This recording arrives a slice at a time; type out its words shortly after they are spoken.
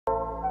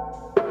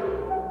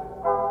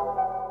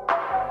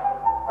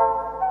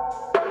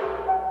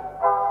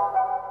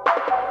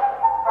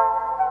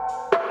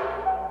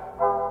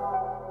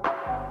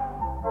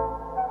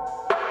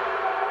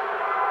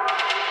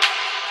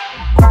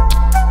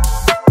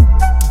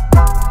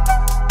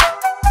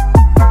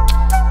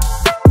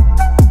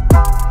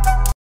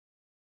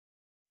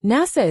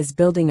NASA is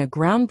building a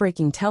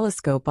groundbreaking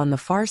telescope on the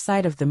far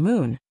side of the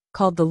Moon,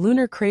 called the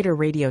Lunar Crater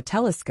Radio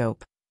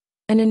Telescope,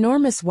 an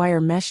enormous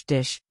wire mesh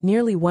dish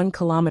nearly 1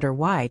 kilometer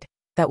wide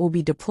that will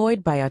be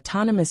deployed by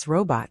autonomous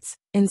robots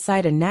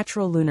inside a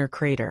natural lunar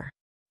crater.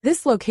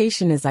 This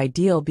location is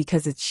ideal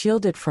because it's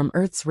shielded from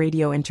Earth's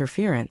radio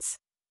interference,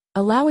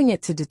 allowing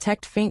it to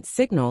detect faint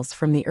signals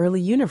from the early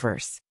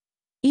universe,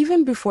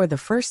 even before the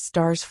first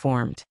stars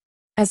formed.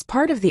 As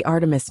part of the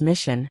Artemis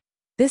mission,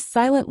 this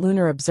silent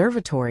lunar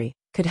observatory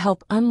could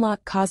help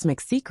unlock cosmic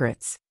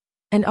secrets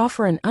and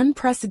offer an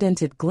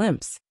unprecedented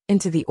glimpse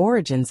into the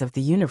origins of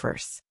the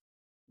universe.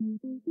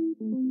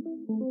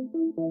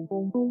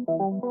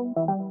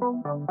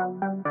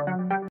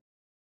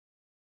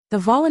 The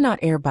Volonaut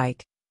air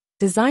bike,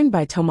 designed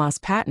by Thomas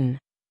Patton,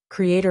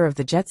 creator of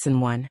the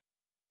Jetson 1,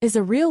 is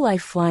a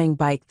real-life flying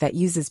bike that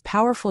uses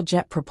powerful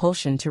jet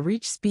propulsion to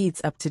reach speeds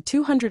up to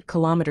 200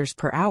 kilometers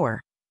per hour,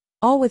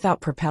 all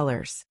without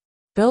propellers.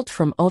 Built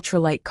from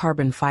ultralight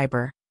carbon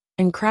fiber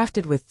and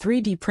crafted with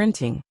 3D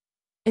printing,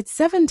 it's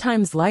 7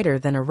 times lighter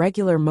than a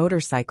regular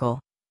motorcycle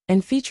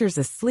and features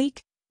a sleek,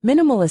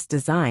 minimalist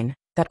design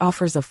that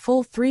offers a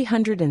full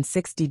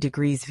 360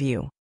 degrees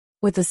view.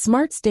 With a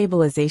smart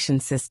stabilization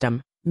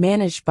system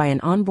managed by an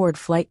onboard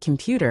flight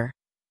computer,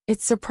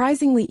 it's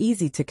surprisingly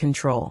easy to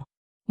control.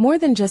 More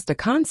than just a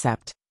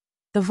concept,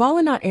 the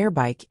Volonaut air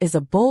bike is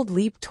a bold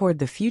leap toward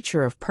the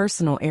future of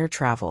personal air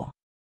travel.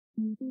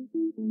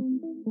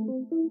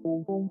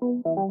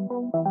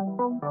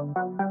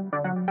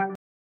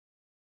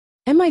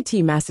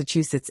 MIT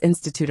Massachusetts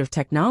Institute of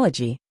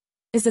Technology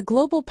is a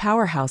global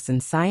powerhouse in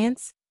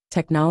science,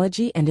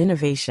 technology, and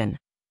innovation,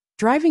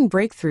 driving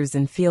breakthroughs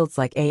in fields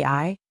like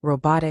AI,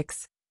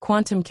 robotics,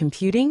 quantum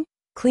computing,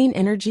 clean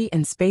energy,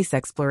 and space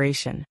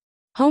exploration.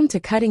 Home to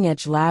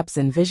cutting-edge labs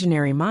and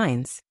visionary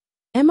minds,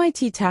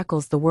 MIT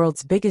tackles the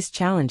world's biggest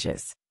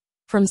challenges,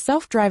 from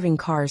self-driving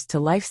cars to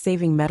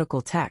life-saving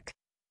medical tech,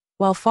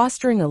 while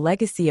fostering a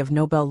legacy of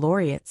Nobel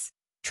laureates,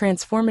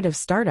 transformative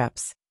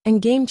startups,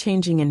 and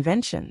game-changing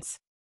inventions.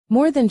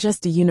 More than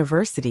just a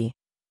university,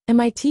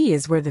 MIT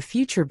is where the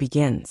future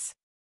begins.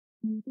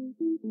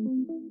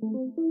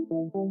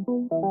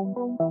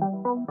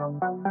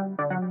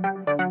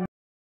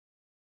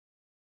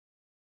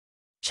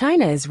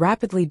 China is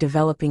rapidly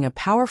developing a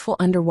powerful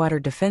underwater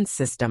defense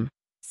system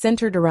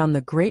centered around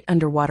the Great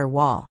Underwater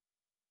Wall,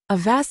 a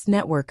vast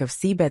network of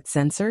seabed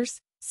sensors,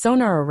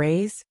 sonar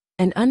arrays,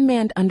 and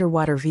unmanned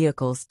underwater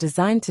vehicles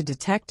designed to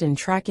detect and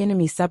track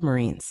enemy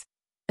submarines,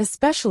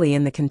 especially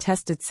in the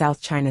contested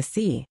South China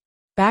Sea.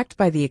 Backed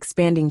by the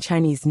expanding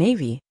Chinese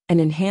Navy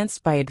and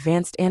enhanced by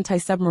advanced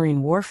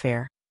anti-submarine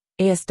warfare,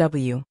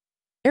 ASW,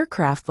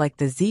 aircraft like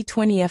the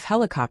Z-20F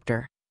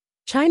helicopter,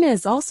 China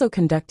is also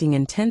conducting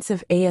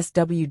intensive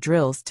ASW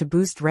drills to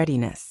boost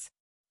readiness.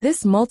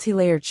 This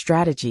multi-layered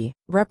strategy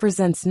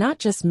represents not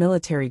just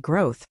military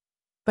growth,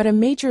 but a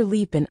major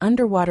leap in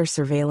underwater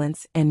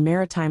surveillance and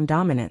maritime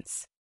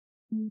dominance.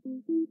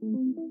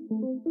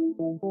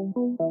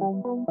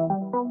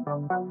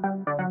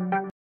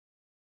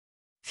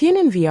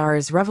 Funan VR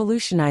is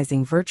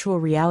revolutionizing virtual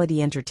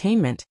reality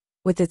entertainment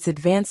with its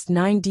advanced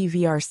 9D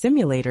VR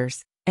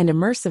simulators and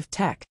immersive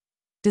tech,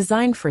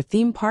 designed for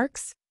theme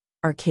parks,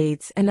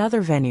 arcades, and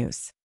other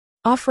venues.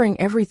 Offering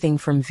everything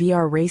from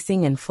VR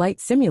racing and flight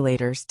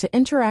simulators to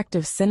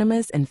interactive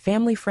cinemas and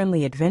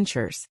family-friendly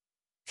adventures,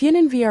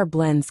 Funan VR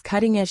blends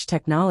cutting-edge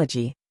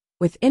technology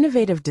with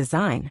innovative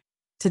design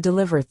to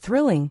deliver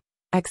thrilling,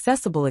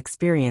 accessible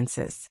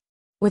experiences.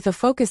 With a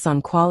focus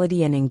on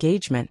quality and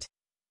engagement,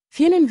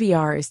 Funan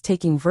VR is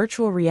taking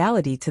virtual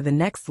reality to the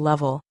next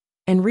level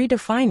and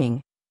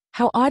redefining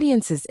how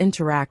audiences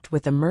interact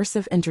with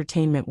immersive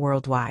entertainment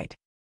worldwide.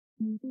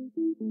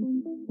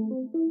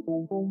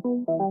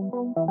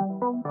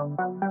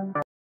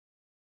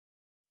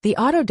 The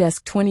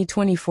Autodesk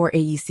 2024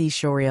 AEC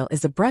showreel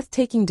is a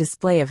breathtaking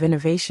display of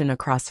innovation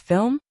across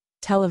film,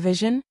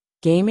 television,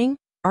 gaming,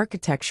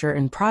 architecture,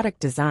 and product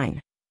design,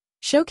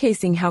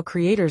 showcasing how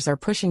creators are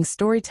pushing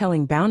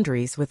storytelling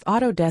boundaries with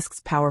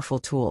Autodesk's powerful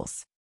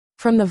tools.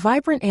 From the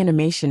vibrant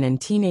animation in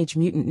Teenage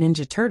Mutant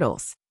Ninja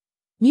Turtles,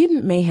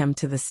 Mutant Mayhem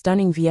to the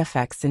stunning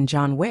VFX in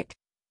John Wick,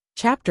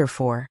 Chapter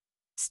 4,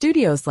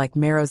 studios like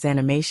Marrow's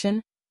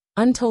Animation,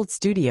 Untold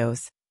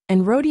Studios,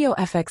 and Rodeo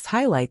FX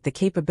highlight the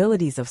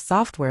capabilities of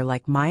software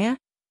like Maya,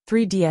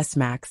 3ds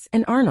Max,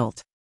 and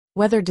Arnold.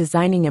 Whether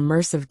designing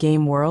immersive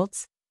game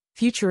worlds,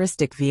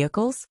 futuristic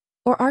vehicles,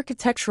 or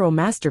architectural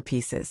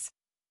masterpieces,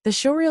 the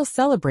showreel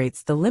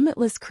celebrates the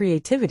limitless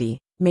creativity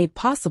made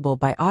possible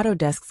by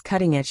Autodesk's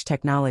cutting-edge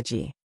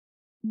technology.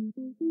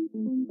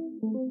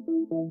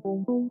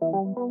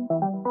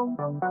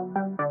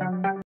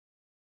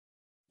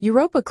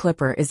 Europa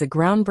Clipper is a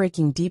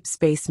groundbreaking deep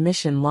space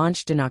mission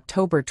launched in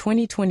October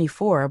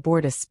 2024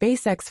 aboard a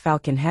SpaceX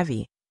Falcon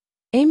Heavy,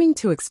 aiming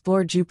to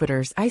explore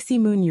Jupiter's icy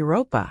moon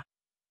Europa,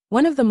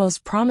 one of the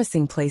most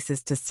promising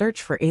places to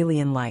search for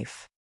alien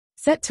life.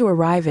 Set to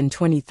arrive in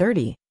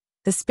 2030,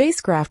 the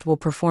spacecraft will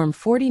perform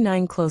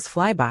 49 close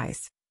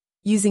flybys,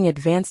 using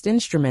advanced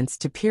instruments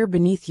to peer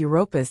beneath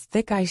Europa's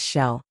thick ice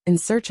shell in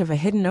search of a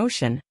hidden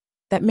ocean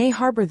that may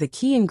harbor the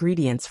key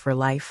ingredients for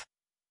life: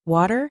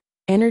 water,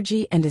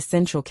 energy, and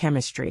essential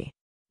chemistry.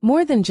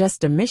 More than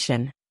just a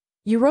mission,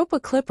 Europa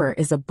Clipper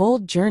is a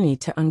bold journey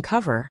to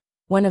uncover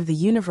one of the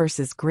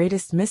universe's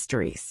greatest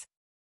mysteries.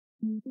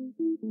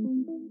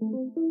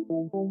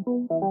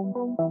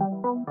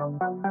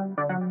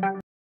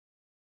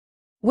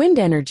 Wind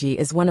energy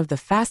is one of the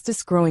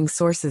fastest-growing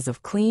sources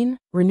of clean,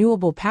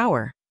 renewable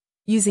power,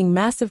 using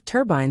massive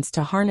turbines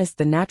to harness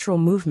the natural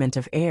movement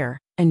of air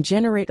and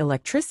generate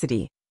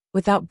electricity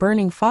without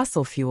burning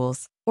fossil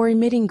fuels or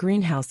emitting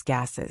greenhouse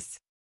gases.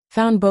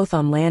 Found both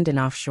on land and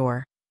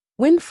offshore,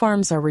 wind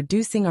farms are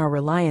reducing our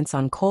reliance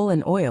on coal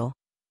and oil,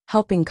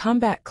 helping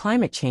combat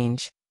climate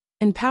change,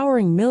 and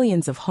powering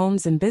millions of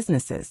homes and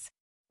businesses.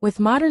 With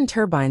modern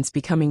turbines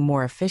becoming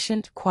more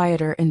efficient,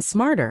 quieter, and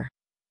smarter,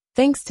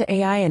 thanks to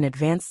AI and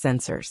advanced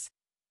sensors,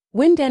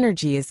 wind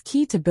energy is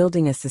key to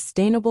building a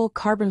sustainable,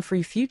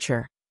 carbon-free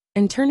future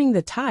and turning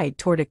the tide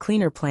toward a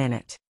cleaner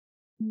planet.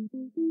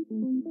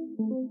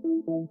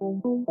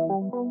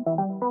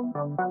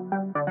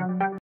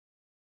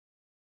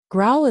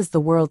 Growl is the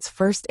world's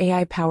first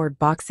AI-powered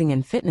boxing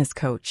and fitness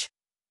coach,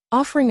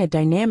 offering a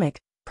dynamic,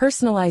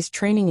 personalized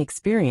training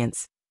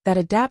experience that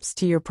adapts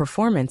to your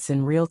performance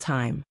in real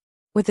time.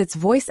 With its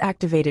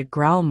voice-activated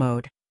growl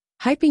mode,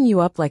 hyping you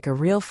up like a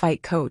real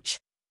fight coach,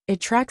 it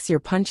tracks your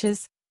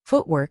punches,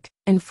 footwork,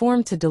 and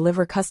form to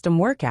deliver custom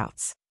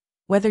workouts,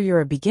 whether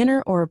you're a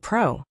beginner or a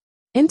pro.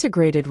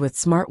 Integrated with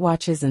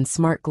smartwatches and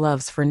smart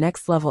gloves for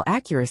next-level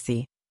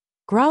accuracy,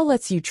 Growl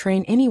lets you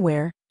train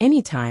anywhere,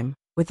 anytime,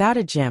 without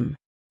a gym.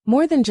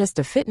 More than just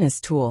a fitness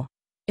tool,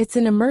 it's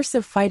an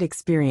immersive fight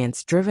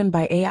experience driven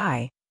by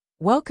AI.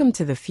 Welcome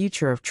to the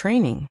future of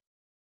training.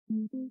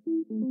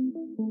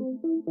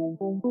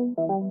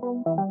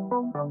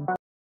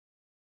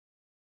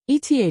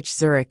 ETH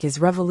Zurich is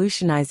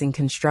revolutionizing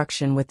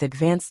construction with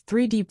advanced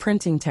 3D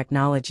printing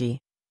technology,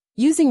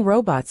 using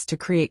robots to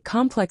create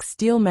complex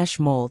steel mesh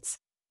molds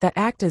that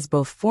act as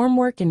both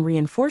formwork and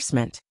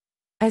reinforcement,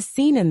 as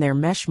seen in their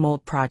mesh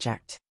mold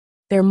project.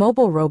 Their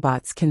mobile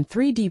robots can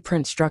 3D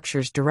print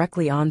structures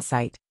directly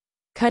on-site,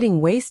 cutting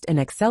waste and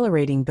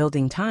accelerating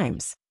building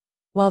times,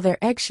 while their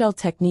eggshell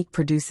technique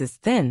produces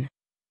thin,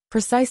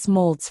 precise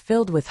molds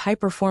filled with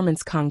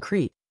high-performance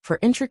concrete for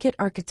intricate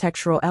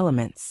architectural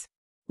elements.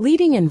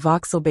 Leading in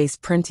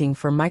voxel-based printing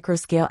for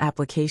microscale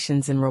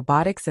applications in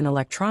robotics and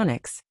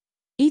electronics,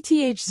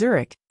 ETH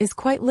Zurich is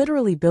quite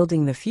literally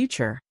building the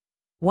future,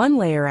 one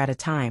layer at a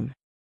time.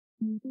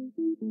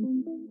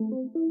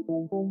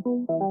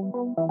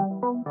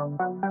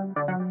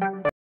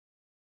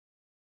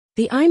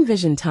 The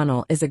Inventions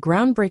tunnel is a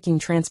groundbreaking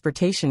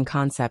transportation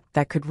concept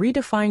that could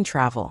redefine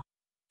travel,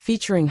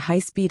 featuring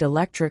high-speed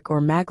electric or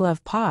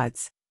maglev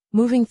pods,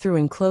 moving through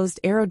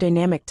enclosed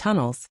aerodynamic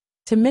tunnels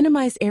to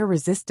minimize air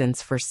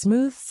resistance for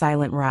smooth,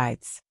 silent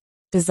rides.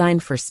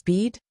 Designed for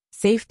speed,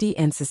 safety,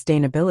 and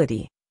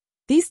sustainability,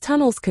 these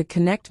tunnels could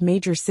connect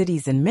major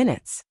cities in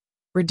minutes,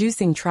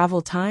 reducing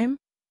travel time,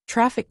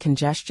 traffic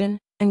congestion,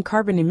 and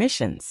carbon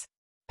emissions.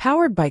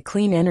 Powered by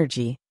clean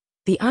energy,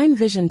 the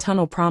Inventions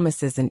tunnel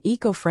promises an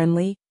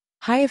eco-friendly,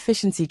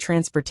 high-efficiency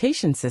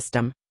transportation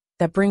system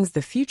that brings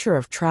the future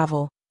of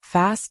travel,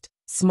 fast,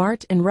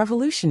 smart, and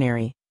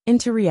revolutionary,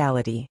 into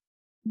reality.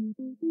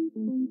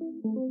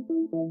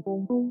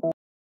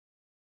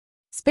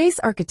 Space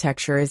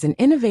architecture is an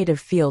innovative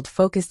field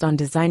focused on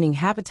designing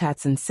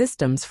habitats and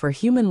systems for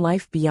human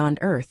life beyond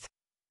Earth,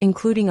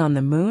 including on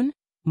the Moon,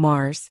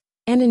 Mars,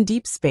 and in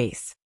deep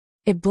space.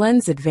 It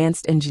blends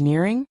advanced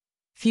engineering,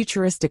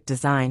 futuristic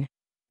design,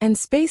 and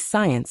space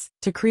science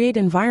to create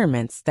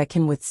environments that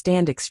can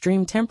withstand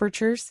extreme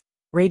temperatures,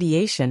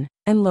 radiation,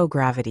 and low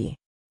gravity.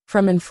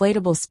 From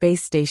inflatable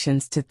space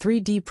stations to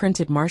 3D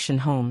printed Martian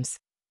homes,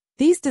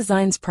 these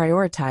designs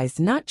prioritize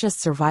not just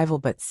survival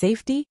but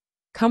safety,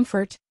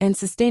 comfort, and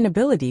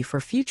sustainability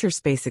for future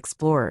space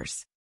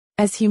explorers.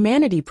 As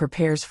humanity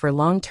prepares for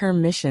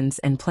long-term missions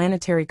and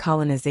planetary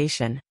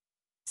colonization,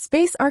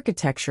 space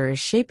architecture is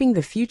shaping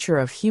the future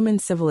of human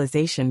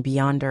civilization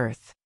beyond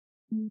Earth.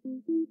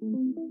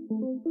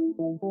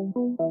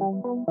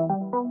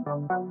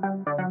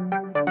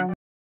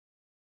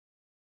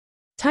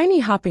 Tiny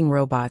hopping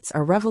robots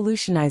are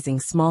revolutionizing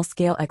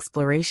small-scale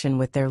exploration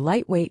with their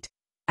lightweight,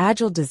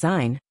 agile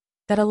design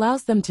that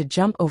allows them to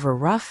jump over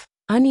rough,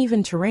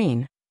 uneven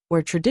terrain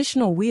where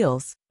traditional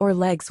wheels or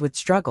legs would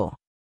struggle.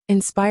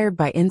 Inspired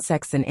by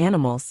insects and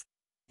animals,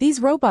 these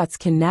robots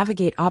can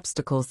navigate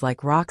obstacles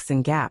like rocks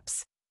and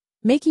gaps,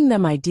 making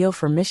them ideal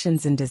for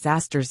missions in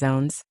disaster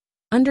zones,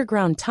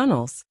 underground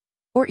tunnels,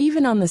 or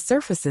even on the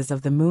surfaces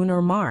of the Moon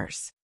or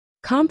Mars.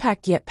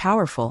 Compact yet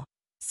powerful,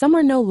 some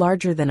are no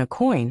larger than a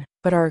coin,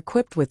 but are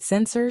equipped with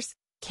sensors,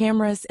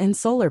 cameras, and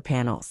solar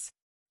panels.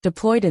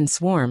 Deployed in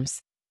swarms,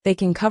 they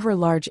can cover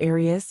large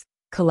areas,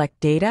 collect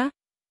data,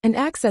 and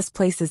access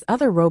places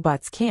other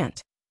robots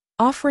can't,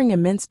 offering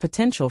immense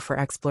potential for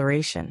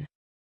exploration.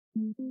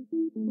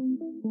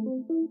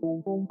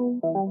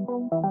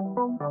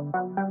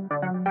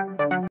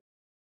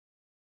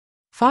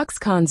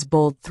 Foxconn's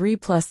bold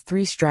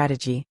 3+3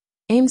 strategy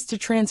aims to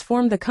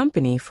transform the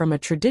company from a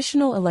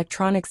traditional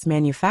electronics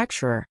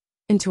manufacturer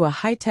into a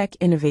high-tech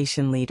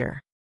innovation leader.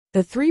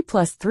 The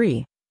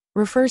 3+3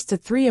 refers to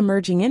three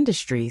emerging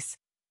industries: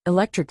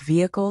 electric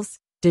vehicles,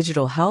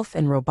 digital health,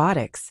 and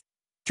robotics,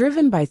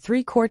 driven by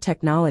three core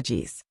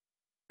technologies: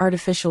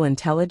 artificial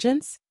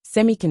intelligence,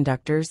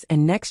 semiconductors,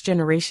 and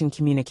next-generation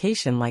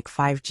communication like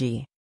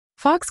 5G.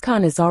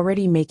 Foxconn is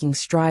already making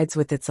strides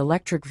with its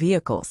electric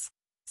vehicles,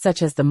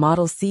 such as the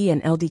Model C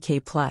and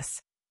LDK Plus,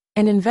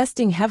 and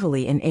investing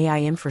heavily in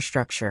AI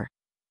infrastructure,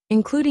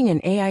 including an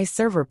AI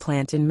server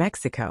plant in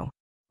Mexico.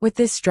 With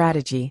this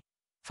strategy,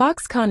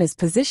 Foxconn is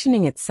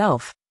positioning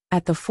itself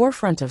at the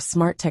forefront of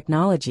smart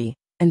technology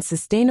and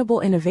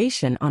sustainable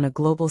innovation on a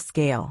global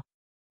scale.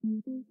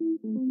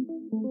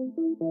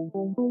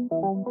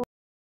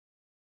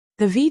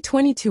 The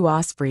V-22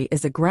 Osprey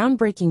is a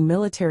groundbreaking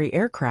military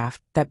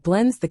aircraft that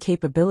blends the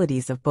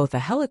capabilities of both a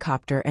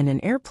helicopter and an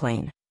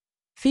airplane,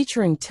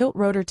 featuring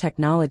tilt-rotor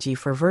technology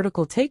for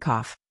vertical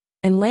takeoff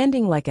and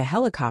landing like a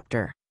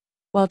helicopter,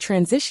 while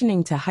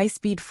transitioning to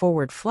high-speed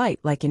forward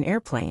flight like an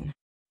airplane.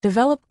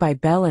 Developed by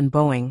Bell and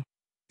Boeing,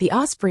 the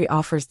Osprey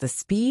offers the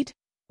speed,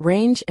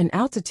 range, and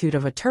altitude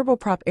of a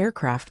turboprop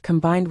aircraft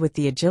combined with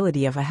the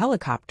agility of a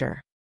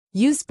helicopter.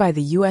 Used by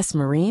the U.S.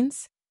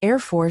 Marines, Air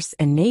Force,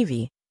 and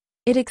Navy,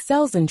 it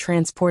excels in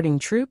transporting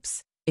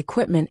troops,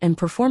 equipment, and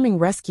performing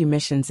rescue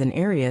missions in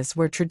areas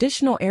where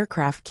traditional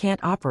aircraft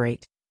can't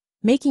operate,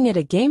 making it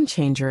a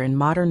game-changer in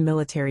modern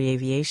military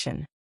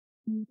aviation.